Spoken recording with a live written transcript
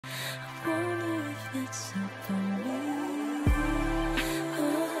What's up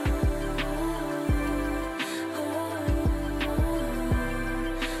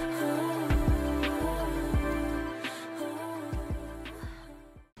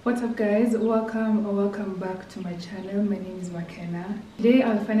guys, welcome back to my channel. My name is Makena. Today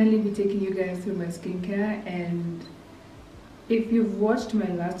I'll finally be taking you guys through my skincare, and if you've watched my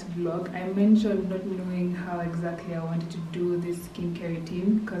last vlog, I mentioned not knowing how exactly I wanted to do this skincare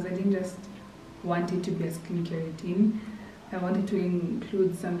routine, because I didn't just want it to be a skincare routine. I wanted to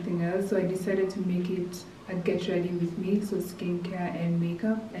include something else, so I decided to make it a get ready with me, so skincare and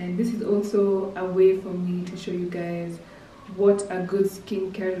makeup. And this is also a way for me to show you guys what a good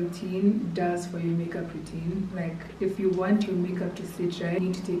skincare routine does for your makeup routine. Like, if you want your makeup to sit right, you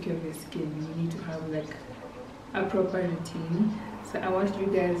need to take care of your skin. You need to have like a proper routine. So I want you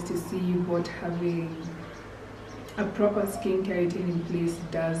guys to see what having a proper skincare routine in place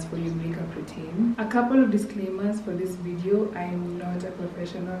does for your makeup routine. A couple of disclaimers for this video. I'm not a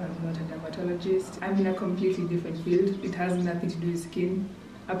professional, I'm not a dermatologist. I'm in a completely different field. It has nothing to do with skin.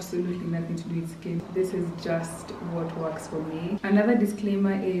 Absolutely nothing to do with skin. This is just what works for me. Another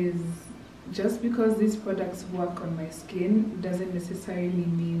disclaimer is, just because these products work on my skin doesn't necessarily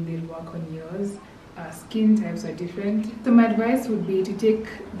mean they'll work on yours. Skin types are different. So my advice would be to take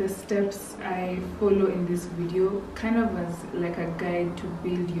the steps I follow in this video kind of as like a guide to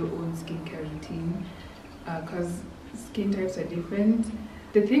build your own skincare routine, because skin types are different.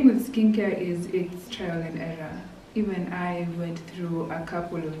 The thing with skincare is it's trial and error. Even I went through a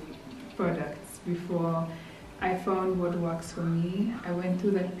couple of products before I found what works for me. I went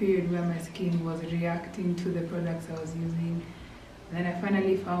through that period where my skin was reacting to the products I was using. And then I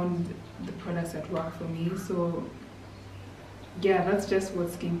finally found the products that work for me. So yeah, that's just what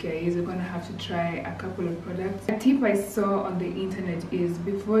skincare is. You're gonna have to try a couple of products. A tip I saw on the internet is,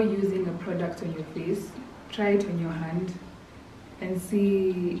 before using a product on your face, try it on your hand and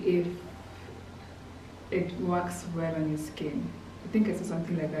see if it works well on your skin. I think I saw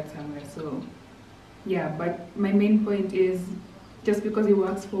something like that somewhere. So yeah, but my main point is, just because it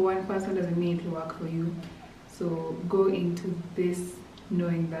works for one person doesn't mean it will work for you. So go into this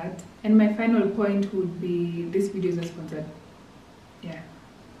knowing that. And my final point would be, this video is not sponsored. Yeah.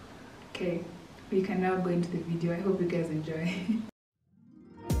 Okay, we can now go into the video. I hope you guys enjoy.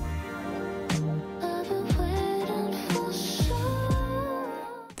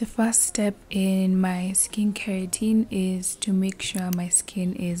 The first step in my skincare routine is to make sure my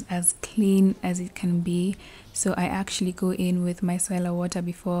skin is as clean as it can be. So I actually go in with micellar water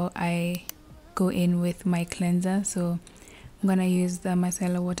before I go in with my cleanser. So I'm gonna use the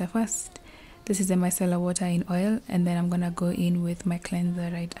micellar water first. This is the micellar water in oil, and then I'm gonna go in with my cleanser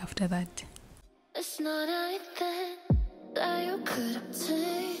right after that. It's not anything that you could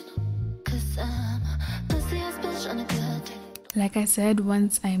obtain, 'cause I'm pussy ass bitch on a good day. Like I said,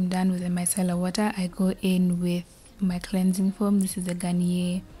 once I'm done with the micellar water, I go in with my cleansing foam. This is the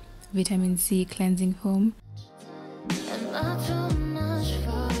Garnier Vitamin C cleansing foam.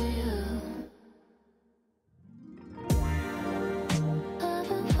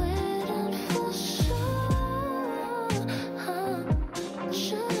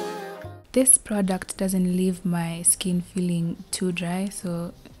 This product doesn't leave my skin feeling too dry,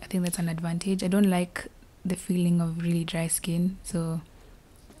 so I think that's an advantage. I don't like the feeling of really dry skin, so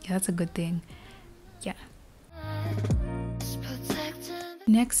yeah, that's a good thing. Yeah.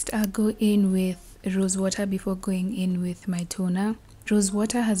 Next, I'll go in with rose water before going in with my toner. Rose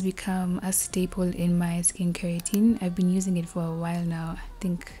water has become a staple in my skincare routine. I've been using it for a while now, I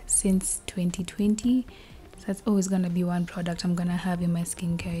think since 2020. So that's always gonna be one product I'm gonna have in my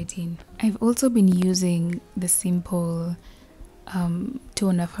skincare routine. I've also been using the Simple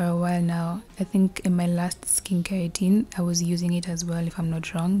toner for a while now. I think in my last skincare routine I was using it as well, if I'm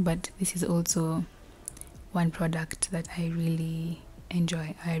not wrong, but this is also one product that I really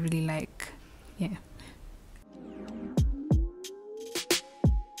enjoy, I really like. Yeah.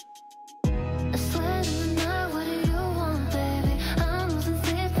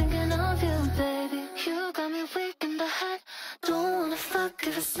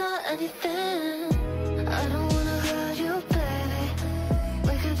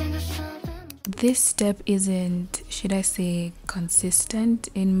 This step isn't, should I say, consistent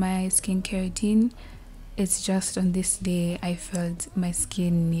in my skincare routine. It's just on this day I felt my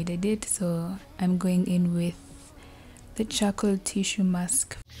skin needed it, so I'm going in with the charcoal tissue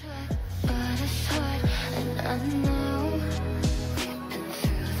mask.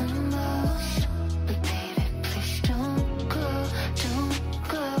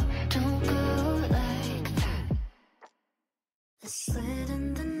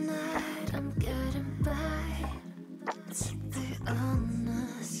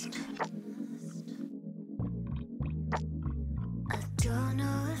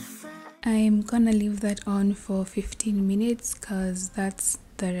 I'm gonna leave that on for 15 minutes because that's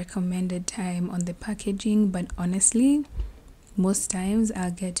the recommended time on the packaging, but honestly most times I'll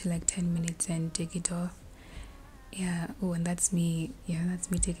get to like 10 minutes and take it off. Yeah. Oh, and that's me. Yeah,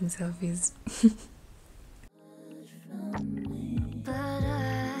 that's me taking selfies. But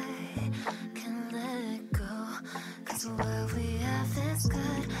I can let it go, 'cause what we have is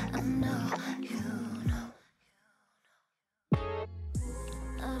good. I know you know. I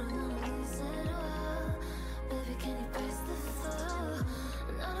don't wanna lose it all. Baby, can you brace the flow?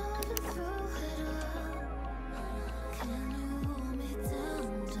 And I don't wanna throw it all. Can you hold me down,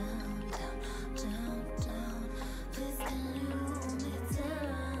 down, down, down, down? Please, can you hold me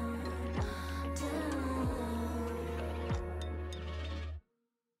down, down?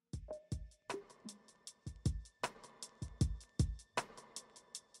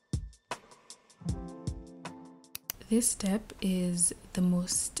 This step is the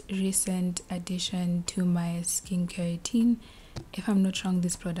most recent addition to my skincare routine. If I'm not wrong,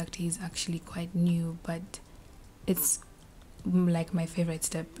 this product is actually quite new, but it's like my favorite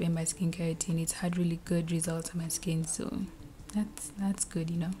step in my skincare routine. It's had really good results on my skin, so that's good,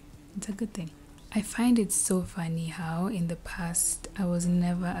 you know. It's a good thing. I find it so funny how in the past I was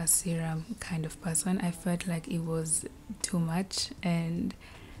never a serum kind of person. I felt like it was too much, and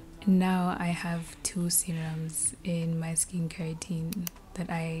now I have 2 serums in my skincare routine that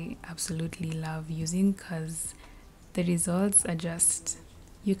I absolutely love using because the results are just,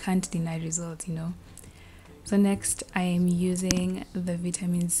 you can't deny results, you know. So next I am using the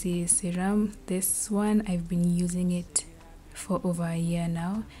vitamin C serum. This one I've been using it for over a year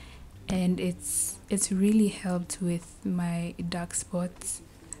now, and it's really helped with my dark spots.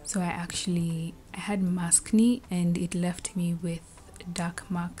 So I had maskne and it left me with dark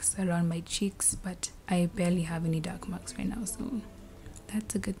marks around my cheeks, but I barely have any dark marks right now, so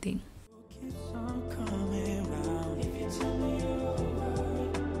that's a good thing.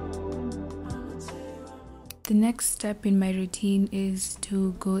 The next step in my routine is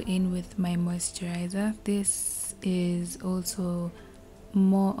to go in with my moisturizer. This is also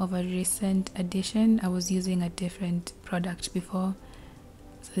more of a recent addition. I was using a different product before,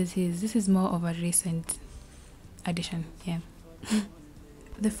 so this is more of a recent addition. Yeah.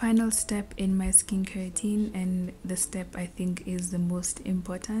 The final step in my skincare routine, and the step I think is the most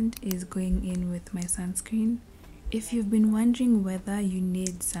important, is going in with my sunscreen. If you've been wondering whether you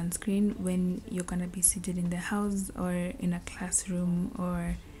need sunscreen when you're gonna be seated in the house or in a classroom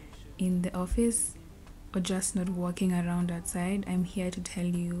or in the office or just not walking around outside, I'm here to tell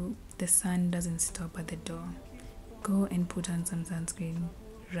you the sun doesn't stop at the door. Go and put on some sunscreen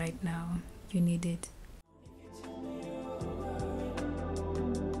right now. You need it.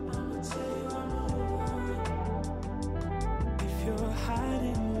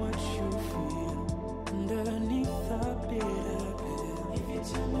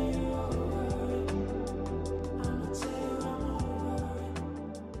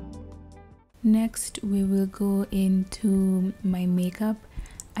 Next, we will go into my makeup.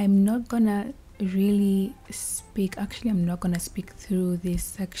 I'm not gonna speak through this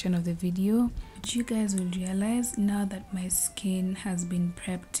section of the video, but you guys will realize now that my skin has been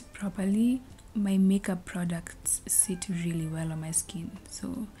prepped properly, my makeup products sit really well on my skin.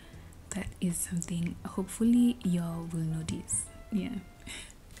 So that is something hopefully y'all will notice. Yeah.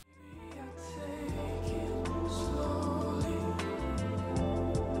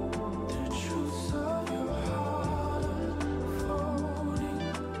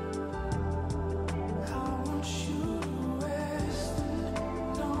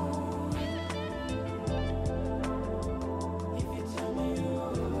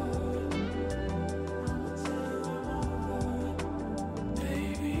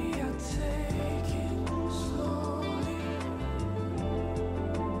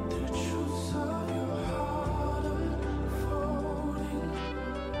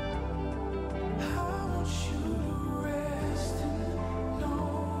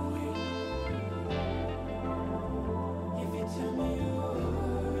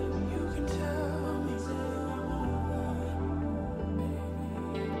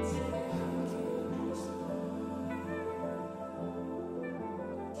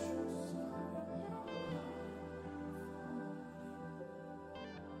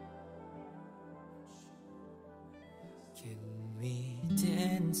 Can we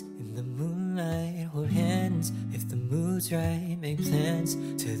dance in the moonlight, hold hands ends. If the mood's right, make plans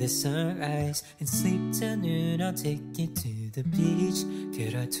to the sunrise and sleep till noon. I'll take you to the beach,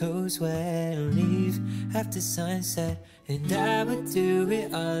 get our toes wet and leave after sunset. And I would do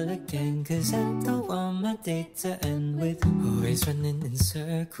it all again, cause I don't want my day to end with always running in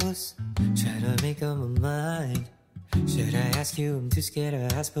circles, trying to make up my mind. Should I ask you? I'm too scared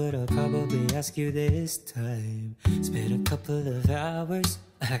to ask, but I'll probably ask you this time. Spent a couple of hours,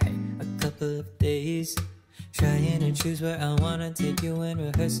 a couple of days, trying to choose where I wanna take you and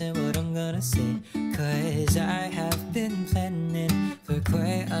rehearsing what I'm gonna say. Cause I have been planning for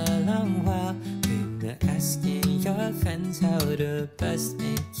quite a long while, been asking your friends how to best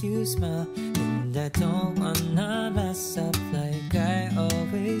make you smile. And I don't wanna mess up like I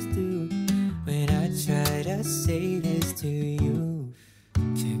always do when I try to say this to you.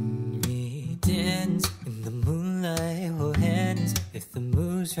 Can we dance in the moonlight, hold hands? If the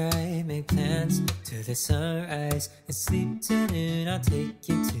mood's right, make plans to the sunrise and sleep till noon. I'll take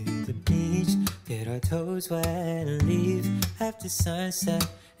you to the beach, get our toes wet and leave after sunset.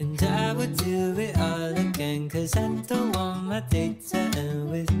 And I would do it all again, cause I don't want my day to end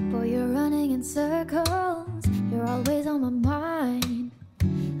with Boy, you're running in circles, you're always on my mind.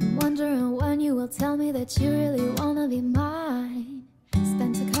 I'm wondering when you will tell me that you really wanna be mine.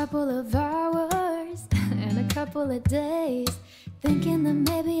 Spent a couple of hours and a couple of days thinking that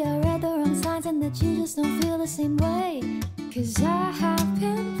maybe I read the wrong signs and that you just don't feel the same way. Cause I have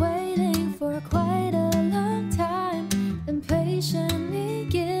been waiting for quite a long time, and patiently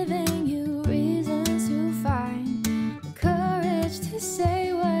giving you reasons to find the courage to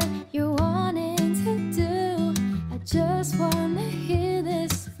say what you're wanting to do. I just wanna hear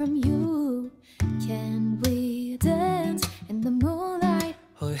this from you. Can we dance in the moonlight,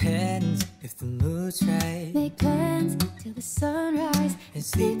 hold hands if the mood's right, make plans till the sunrise and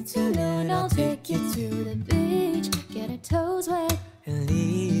sleep till noon. I'll take you to the beach, get our toes wet and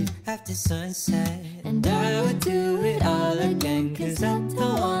leave after sunset. And I would do it all again, cause I don't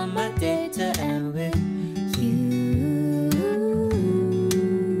want my day to end with you.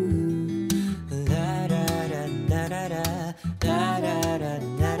 La da da da da da da da da da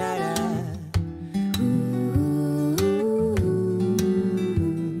da da.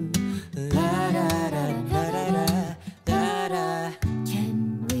 La da da da da da da. Can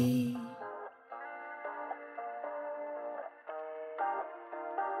we?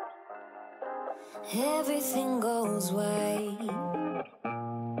 Everything goes right,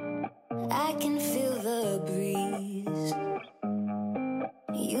 I can feel the breeze,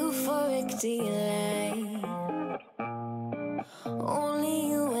 euphoric delight, only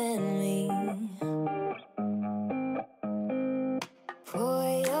you and me. Pour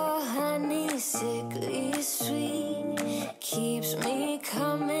your honey, sickly sweet, keeps me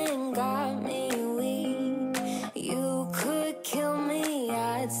coming, got me weak. You could kill me,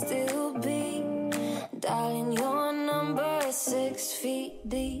 I'd still be, darling, your number is 6 feet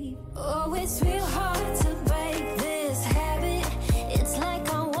deep. Oh, it's real hard to break this habit. It's like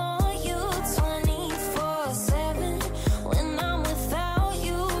I want you 24/7. When I'm without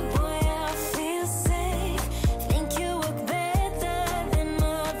you, boy, I feel sick. Think you work better than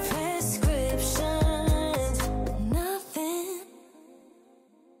my prescriptions. Nothing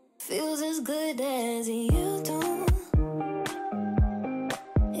feels as good as you do.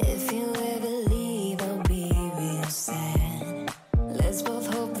 If you ever leave, I'll be real sad. Let's both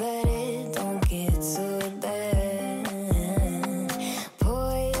hope that it don't get so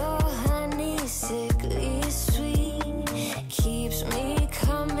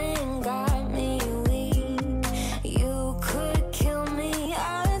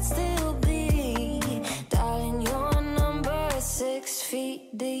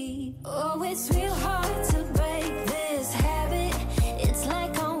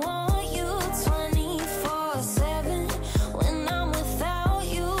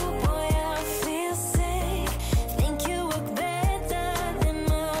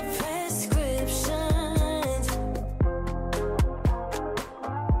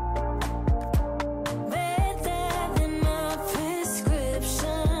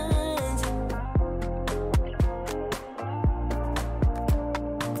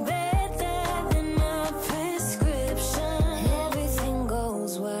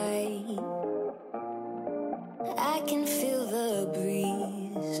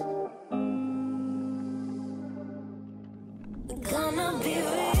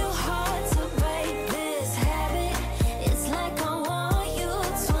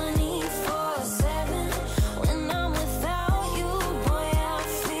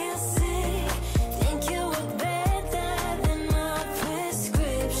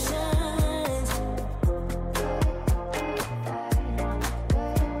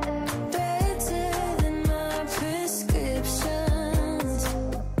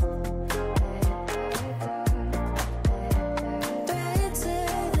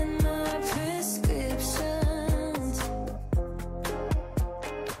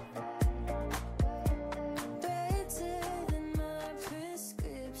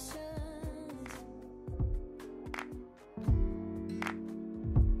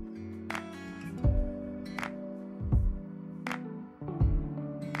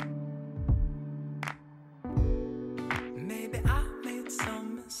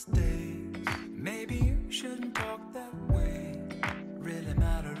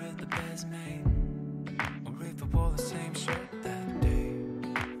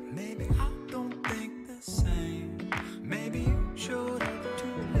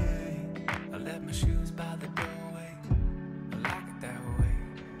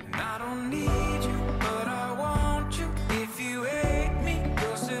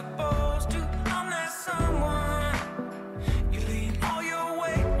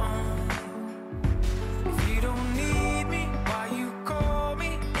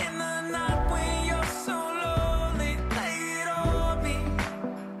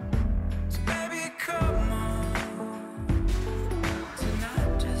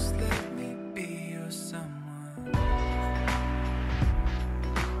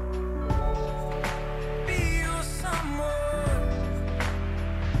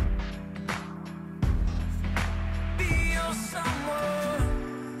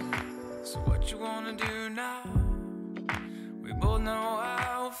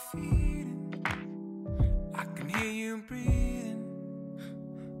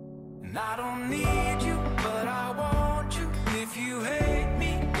And I don't need you, but I want you. If you hate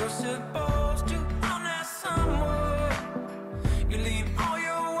me, you're supposed to. I'm not someone you leave all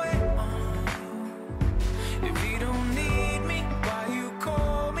your weight on. If you don't need me, why you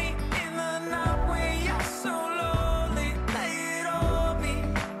call me in the night when you're so lonely? Lay it on me,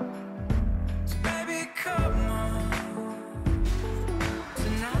 so baby, come on.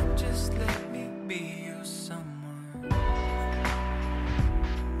 Tonight, just let me be your someone.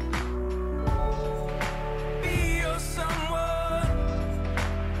 Be your someone.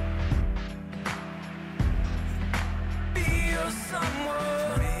 Be your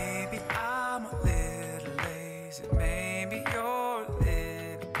someone. Maybe I'm a little lazy. Maybe you're a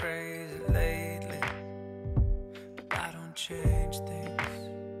little crazy lately. But I don't change things.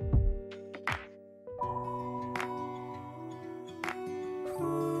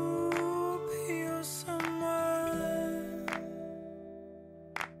 Ooh, be your someone.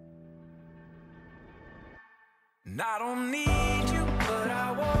 And I don't need you, but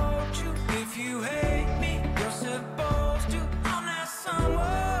I want you. If you hate me, you're supposed to. I'm not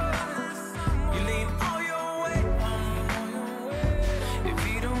someone you leave all your weight on. If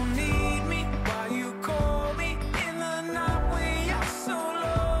you don't need me, why you call me in the night when you're so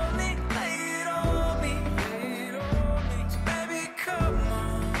lonely? Lay it on me, so baby, come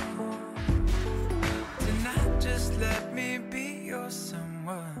on. Tonight, just let me be your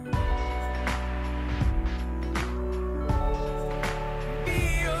someone. Be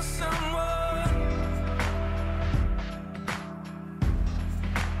your someone.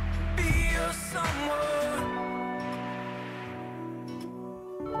 Be your someone.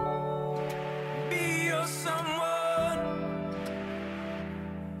 Be your someone.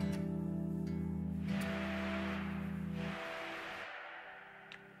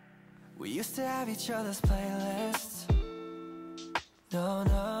 We used to have each other's playlists. No,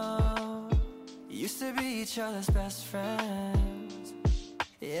 no. Used to be each other's best friends.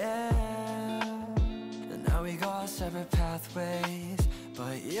 Yeah. And now we go our separate pathways.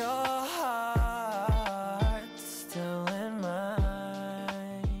 But your heart's still in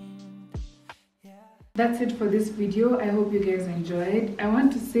mine. Yeah. That's it for this video. I hope you guys enjoyed. I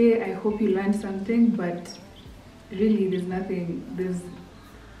want to say I hope you learned something, but really there's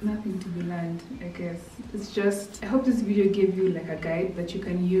nothing to be learned, I guess. It's just, I hope this video gave you like a guide that you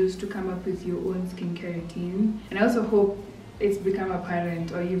can use to come up with your own skincare routine. And I also hope it's become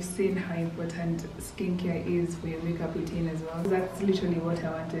apparent, or you've seen how important skincare is for your makeup routine as well. That's literally what I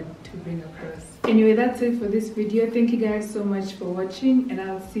wanted to bring across. Anyway, that's it for this video. Thank you guys so much for watching, and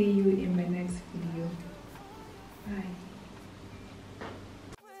I'll see you in my next video. Bye.